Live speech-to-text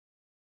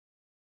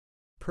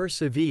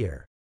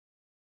Persevere.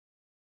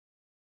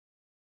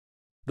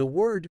 The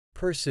word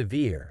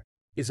persevere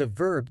is a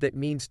verb that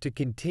means to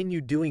continue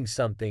doing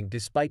something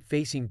despite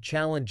facing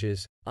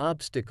challenges,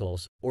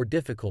 obstacles, or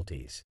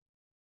difficulties.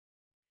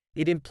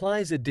 It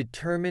implies a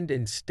determined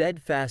and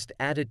steadfast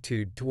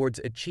attitude towards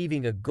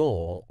achieving a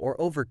goal or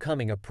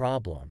overcoming a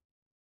problem.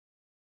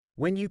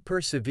 When you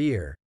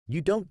persevere,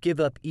 you don't give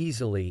up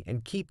easily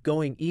and keep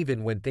going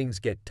even when things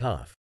get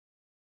tough.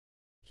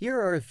 Here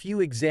are a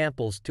few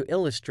examples to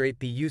illustrate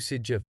the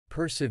usage of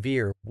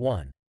persevere.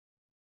 1.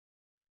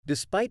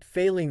 Despite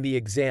failing the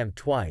exam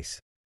twice,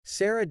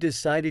 Sarah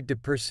decided to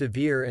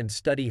persevere and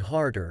study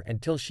harder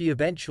until she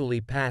eventually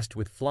passed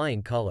with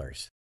flying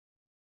colors.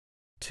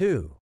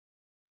 2.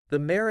 The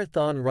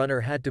marathon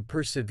runner had to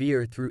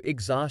persevere through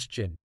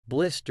exhaustion,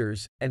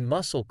 blisters, and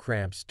muscle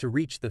cramps to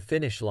reach the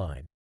finish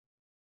line.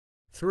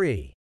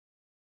 3.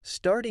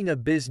 Starting a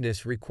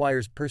business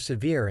requires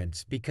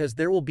perseverance because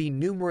there will be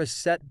numerous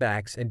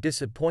setbacks and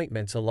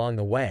disappointments along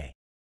the way.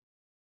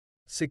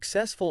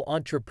 Successful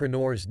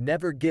entrepreneurs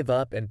never give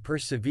up and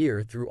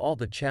persevere through all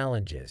the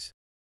challenges.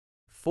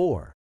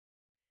 4.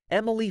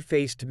 Emily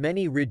faced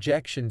many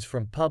rejections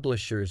from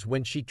publishers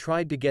when she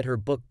tried to get her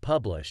book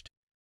published,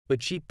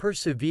 but she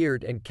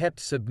persevered and kept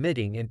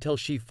submitting until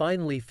she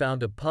finally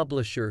found a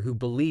publisher who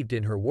believed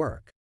in her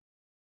work.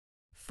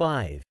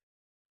 5.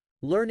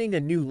 Learning a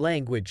new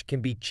language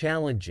can be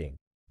challenging,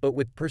 but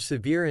with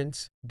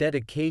perseverance,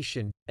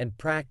 dedication, and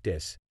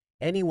practice,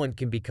 anyone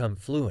can become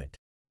fluent.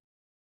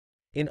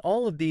 In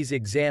all of these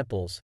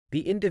examples,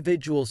 the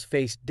individuals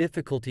faced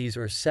difficulties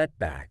or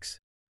setbacks,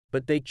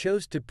 but they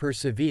chose to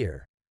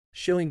persevere,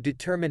 showing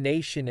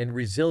determination and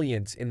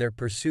resilience in their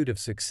pursuit of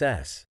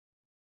success.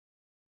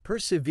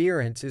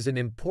 Perseverance is an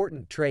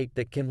important trait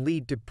that can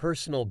lead to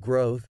personal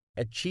growth,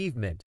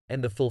 achievement,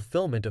 and the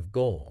fulfillment of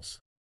goals.